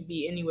play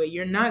QB anyway,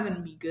 you're not going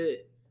to be good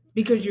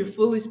because your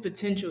fullest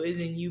potential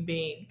is in you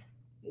being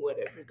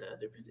whatever the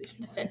other position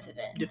defensive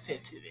end.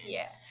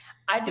 Yeah.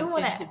 I do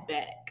want to defensive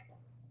back.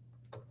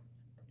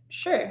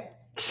 Sure.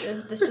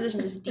 This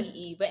position is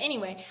DE. But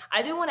anyway,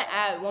 I do want to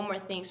add one more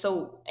thing.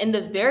 So in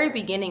the very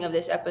beginning of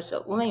this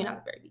episode, well, maybe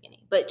not the very beginning,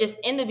 but just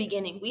in the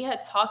beginning, we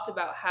had talked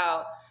about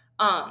how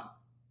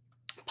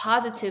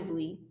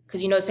positively,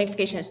 because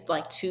sanctification has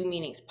like two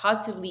meanings.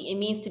 Positively, it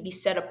means to be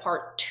set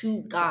apart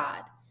to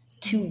God,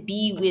 to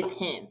be with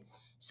him.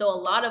 So a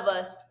lot of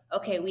us,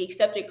 okay, we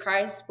accepted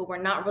Christ, but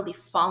we're not really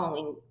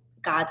following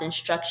God's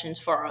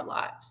instructions for our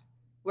lives.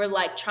 We're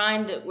like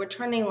we're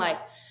turning like,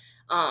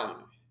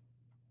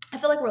 I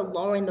feel like we're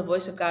lowering the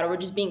voice of God, or we're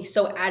just being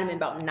so adamant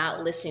about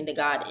not listening to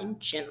God in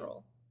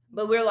general.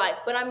 But we're like,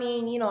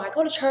 I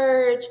go to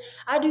church,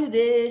 I do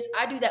this,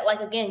 I do that.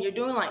 Like, again, you're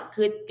doing like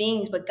good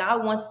things, but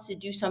God wants to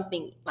do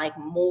something like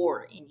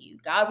more in you.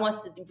 God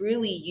wants to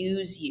really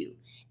use you.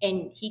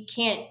 And he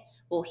can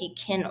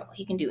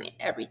do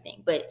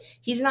everything, but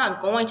he's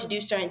not going to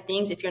do certain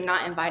things if you're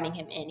not inviting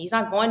him in. He's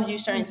not going to do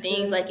certain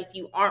things like if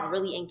you aren't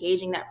really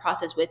engaging that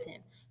process with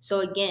him. So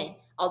again,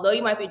 although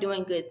you might be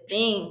doing good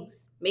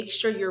things, make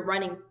sure you're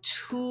running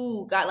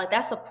to God. Like,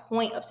 that's the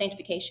point of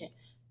sanctification.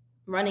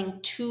 Running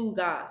to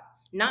God,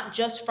 not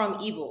just from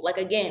evil. Like,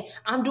 again,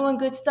 I'm doing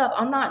good stuff.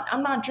 I'm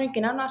not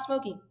drinking. I'm not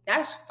smoking.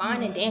 That's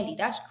fine and dandy.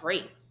 That's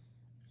great.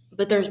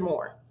 But there's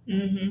more.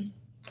 Mm-hmm.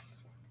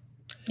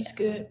 It's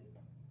good.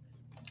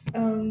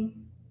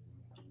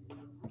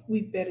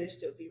 We better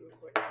still be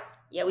recording.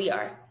 Yeah, we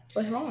are.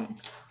 What's wrong?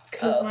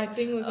 Because my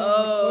thing was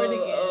on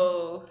record again.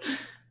 Oh.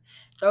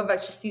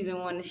 Throwback to season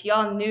 1. If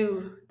y'all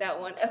knew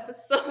that one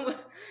episode,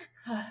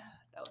 that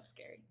was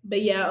scary.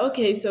 But yeah,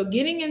 okay, so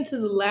getting into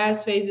the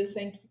last phase of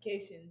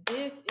sanctification.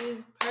 This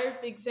is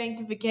perfect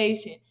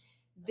sanctification.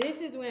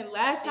 This is when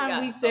last time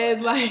we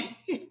said, like...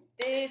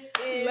 This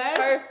is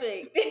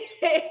perfect.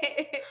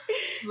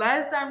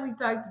 Last time we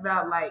talked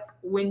about, like,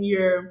 when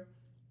you're...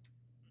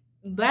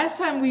 Last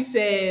time we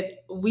said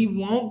we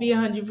won't be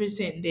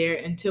 100% there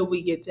until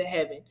we get to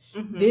heaven.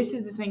 Mm-hmm. This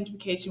is the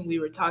sanctification we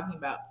were talking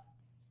about.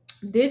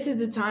 This is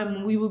the time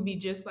when we will be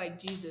just like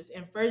Jesus.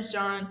 And 1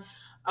 John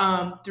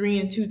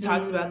 3:2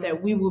 talks about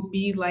that we will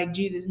be like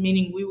Jesus,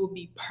 meaning we will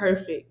be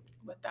perfect.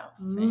 Without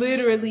sin.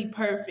 Literally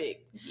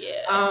perfect.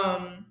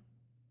 Yeah.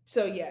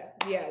 So yeah,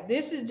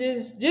 this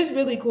is just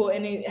really cool.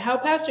 And how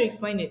Pastor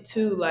explained it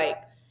too, like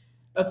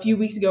a few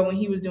weeks ago when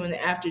he was doing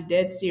the After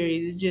Death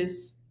series,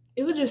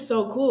 it was just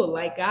so cool.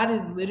 Like God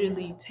is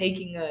literally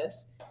taking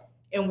us,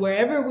 and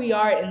wherever we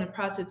are in the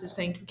process of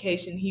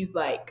sanctification, he's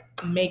like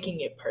making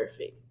it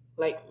perfect.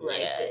 Like right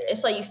there.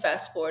 It's like you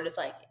fast forward. It's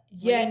like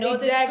when you know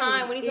exactly, this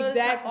time, when you know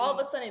this time, all of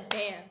a sudden,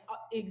 bam.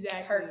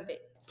 Exactly.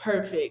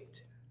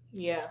 Perfect.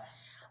 Yeah.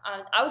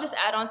 I would just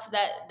add on to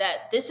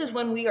that this is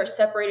when we are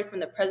separated from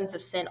the presence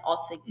of sin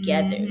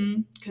altogether.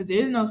 Because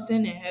there's no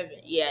sin in heaven.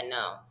 Yeah,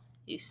 no.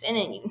 You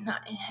sinning, you're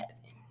not in heaven.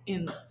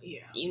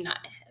 You're not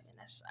in heaven.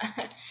 That's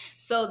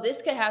so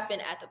this could happen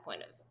at the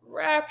point of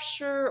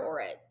rapture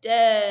or at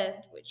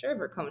death,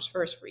 whichever comes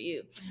first for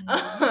you.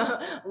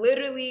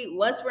 Literally,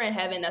 once we're in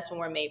heaven, that's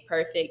when we're made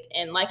perfect.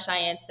 And like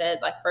Cheyenne said,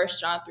 like 1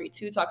 John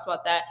 3:2 talks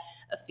about that.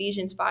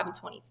 Ephesians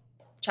 5:20.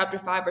 Chapter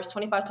 5, verse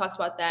 25 talks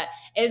about that.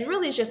 And it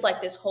really is just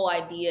like this whole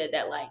idea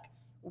that like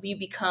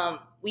we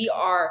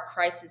are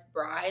Christ's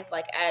bride,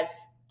 like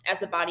as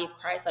the body of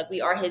Christ, like we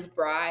are his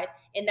bride.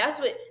 And that's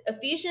what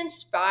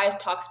Ephesians 5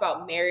 talks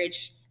about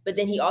marriage, but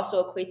then he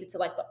also equates it to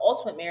like the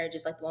ultimate marriage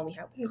is like the one we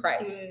have with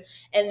Christ. Good.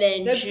 And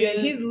then that's Jude, good.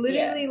 He's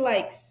literally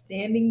like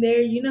standing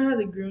there. You know how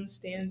the groom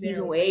stands there? He's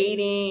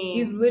waiting.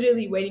 He's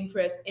literally waiting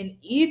for us. And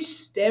each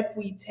step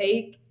we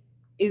take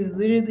is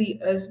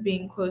literally us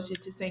being closer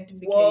to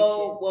sanctification.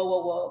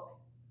 Whoa.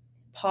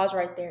 Pause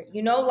right there.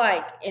 You know,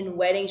 like in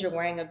weddings, you're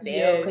wearing a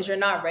veil because you're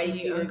not ready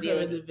to be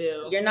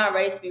revealed. You're not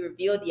ready to be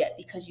revealed yet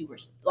because you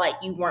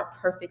weren't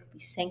perfectly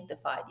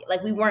sanctified yet.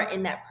 Like we weren't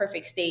in that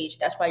perfect stage.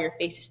 That's why your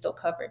face is still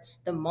covered.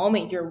 The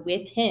moment you're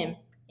with him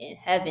in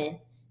heaven,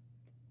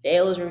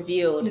 veil is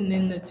revealed. And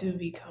then the two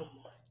become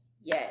one.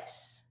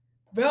 Yes.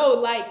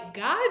 Bro, like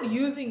God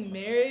using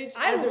marriage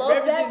as a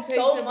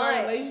representation of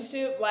our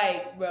relationship,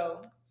 like, bro.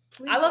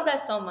 I love that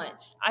so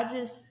much.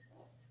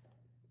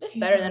 It's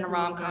better than a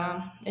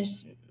rom-com.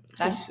 That's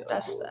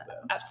the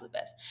absolute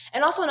best.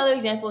 And also another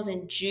example is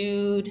in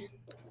Jude.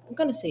 I'm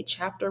going to say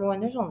chapter 1.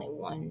 There's only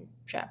one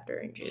chapter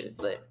in Jude,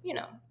 but you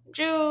know,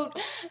 Jude,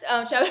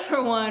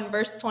 chapter 1,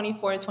 verse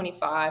 24 to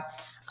 25.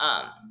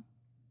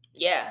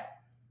 Yeah,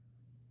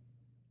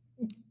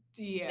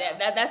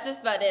 that's just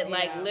about it. Yeah.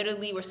 Like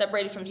literally we're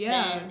separated from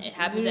sin. It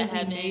happens at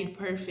heaven. Made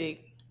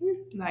perfect.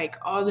 Like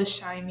all the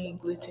shiny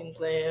glitz and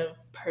glam.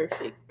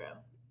 Perfect, bro.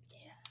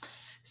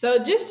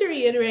 So just to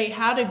reiterate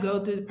how to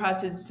go through the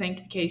process of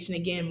sanctification,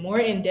 again, more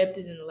in depth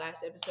than the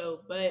last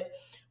episode, but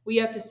we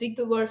have to seek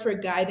the Lord for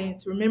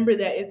guidance. Remember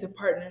that it's a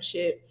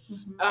partnership.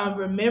 Mm-hmm.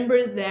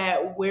 Remember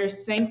that we're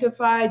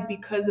sanctified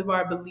because of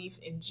our belief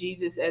in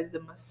Jesus as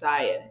the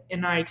Messiah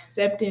and our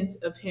acceptance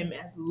of him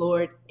as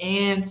Lord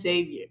and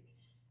Savior.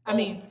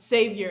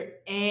 Savior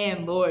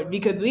and Lord,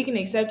 because we can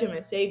accept him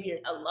as Savior.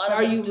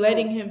 Are you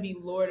letting him be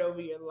Lord over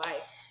your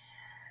life?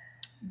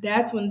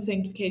 That's when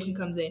sanctification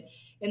comes in.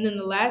 And then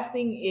the last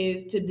thing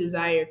is to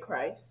desire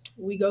Christ.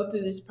 We go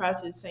through this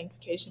process of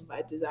sanctification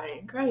by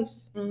desiring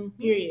Christ,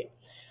 period.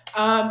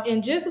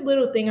 And just a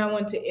little thing I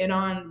want to end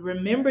on.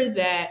 Remember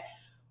that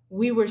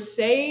we were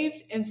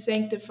saved and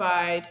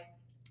sanctified.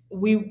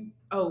 We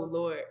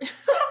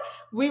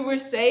were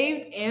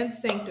saved and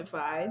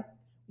sanctified.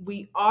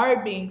 We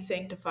are being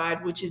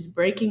sanctified, which is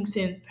breaking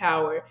sin's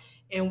power.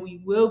 And we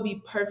will be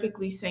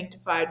perfectly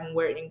sanctified when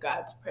we're in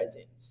God's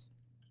presence.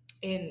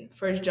 And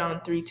 1 John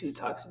 3:2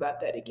 talks about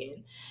that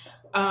again.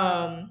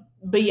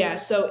 But yeah,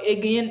 so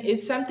again,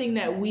 it's something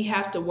that we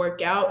have to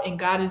work out and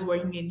God is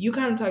working in. You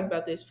kind of talked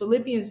about this.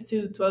 Philippians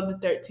 2:12 to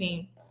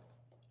 13.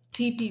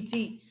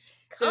 TPT.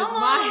 Says,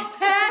 my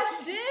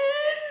passion.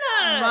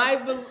 My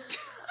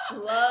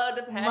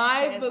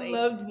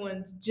beloved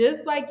ones,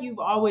 just like you've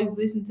always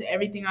listened to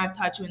everything I've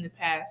taught you in the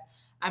past,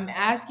 I'm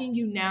asking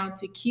you now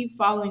to keep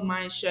following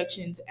my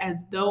instructions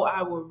as though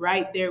I were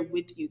right there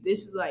with you.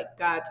 This is like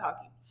God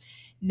talking.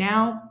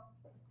 Now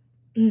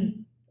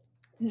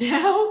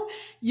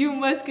you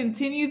must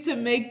continue to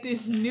make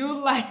this new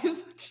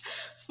life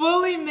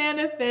fully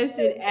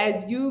manifested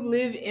as you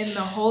live in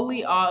the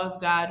holy awe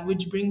of God,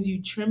 which brings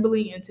you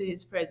trembling into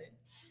his presence.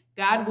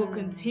 God will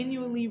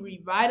continually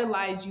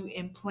revitalize you,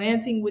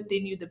 implanting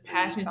within you the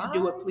passion to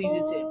do what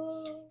pleases him.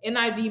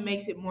 NIV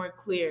makes it more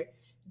clear.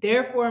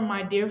 Therefore,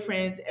 my dear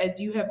friends, as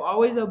you have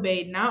always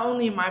obeyed, not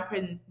only in my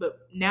presence,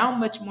 but now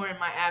much more in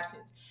my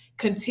absence,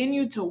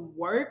 continue to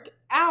work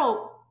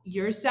out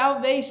your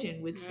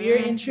salvation with fear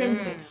and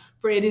trembling,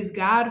 for it is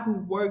God who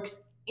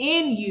works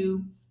in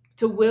you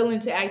to will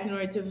and to act in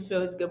order to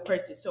fulfill his good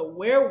purpose. So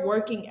we're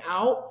working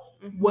out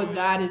what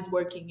God is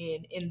working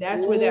in, and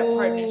that's where that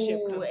partnership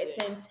comes in. It's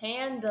in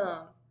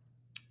tandem.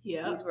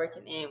 Yeah. He's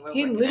working in.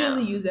 He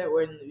literally used that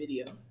word in the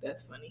video.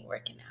 That's funny.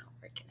 Working out.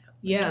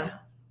 Yeah.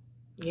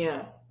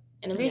 Yeah.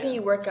 And the reason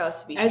you work out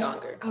is to be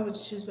stronger. I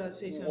was just about to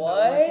say something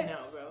about working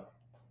out, bro.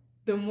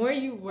 The more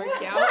you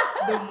work out,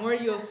 the more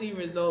you'll see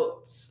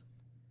results.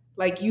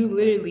 Like, you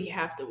literally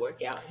have to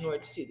work out in order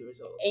to see the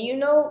results. And you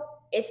know,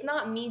 it's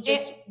not me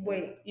just...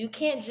 wait. You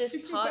can't just...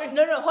 pause.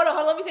 No, hold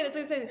on. Let me say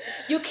this.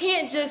 You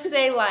can't just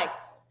say, like,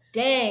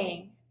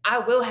 dang, I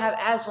will have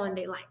abs one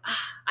day. Like,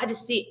 I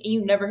just see it. And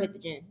you never hit the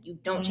gym. You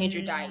don't change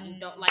your diet. You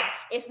don't, like...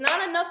 It's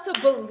not enough to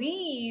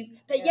believe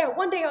that,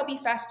 one day I'll be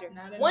faster.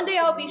 One day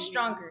I'll be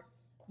stronger.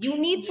 You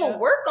need to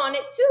work on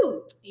it,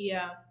 too.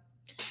 Yeah.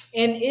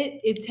 And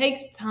it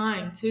takes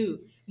time, too.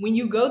 When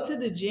you go to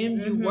the gym,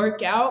 you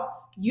work out,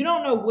 you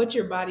don't know what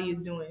your body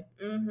is doing.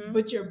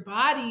 But your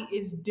body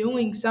is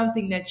doing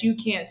something that you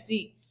can't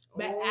see.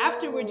 But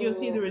afterwards, you'll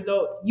see the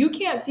results. You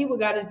can't see what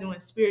God is doing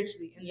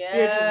spiritually in the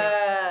spiritual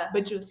realm,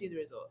 but you'll see the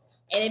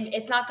results. And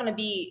it's not going to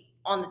be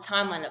on the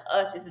timeline of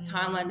us. It's the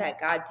timeline that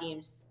God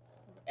deems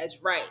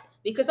as right.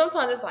 Because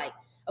sometimes it's like,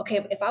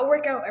 okay, if I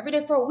work out every day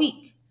for a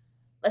week,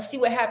 let's see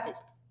what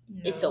happens.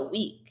 No. It's a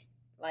week.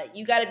 Like,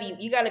 you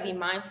gotta be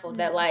mindful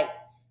that, like,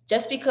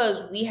 just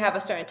because we have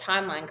a certain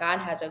timeline, God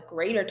has a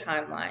greater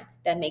timeline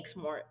that makes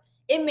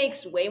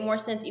way more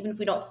sense, even if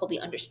we don't fully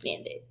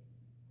understand it.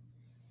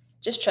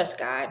 Just trust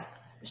God.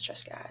 I'm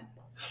just out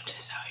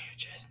here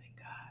trusting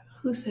God.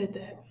 Who said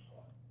that?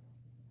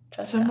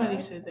 Somebody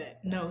said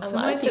that. No,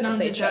 somebody said I'm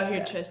just out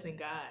here trusting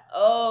God.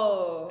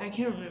 Oh. I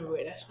can't remember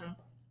where that's from.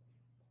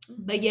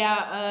 But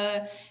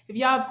yeah, if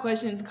y'all have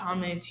questions,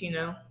 comments,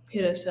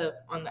 hit us up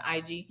on the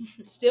IG.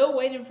 Still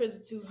waiting for the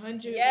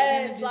 200.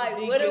 Yes, like,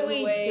 what are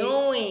we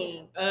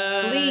doing?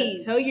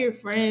 Please. Tell your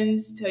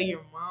friends, tell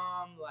your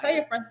mom. Like, tell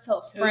your friends, tell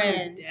a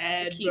friend. Your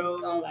dad,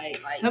 bro. Like,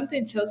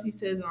 something Chelsea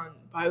says on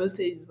Bible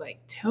studies is like,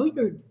 tell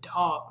your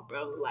dog,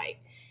 bro. Like,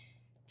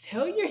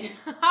 tell your... Will your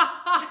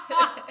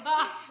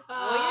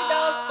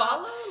dog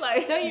follow?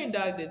 Like, tell your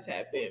dog to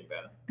tap in, bro.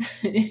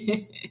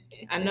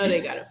 I know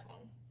they got a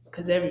phone,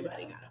 because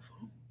everybody got a phone.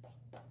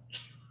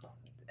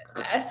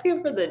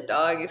 Asking for the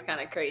dog is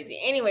kind of crazy.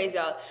 Anyways,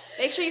 y'all,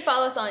 make sure you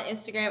follow us on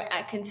Instagram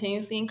at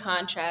Continuously in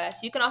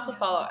Contrast. You can also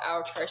follow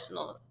our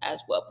personal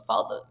as well, but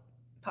follow the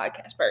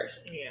podcast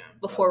first. Yeah.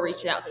 Before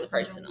reaching out to the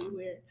personal. Don't be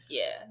weird.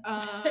 Yeah.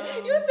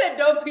 You said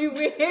don't be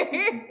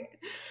weird.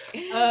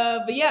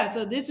 But yeah,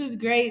 so this was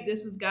great.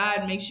 This was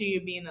God. Make sure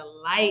you're being a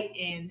light,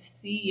 and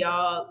see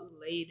y'all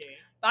later.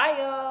 Bye,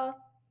 y'all.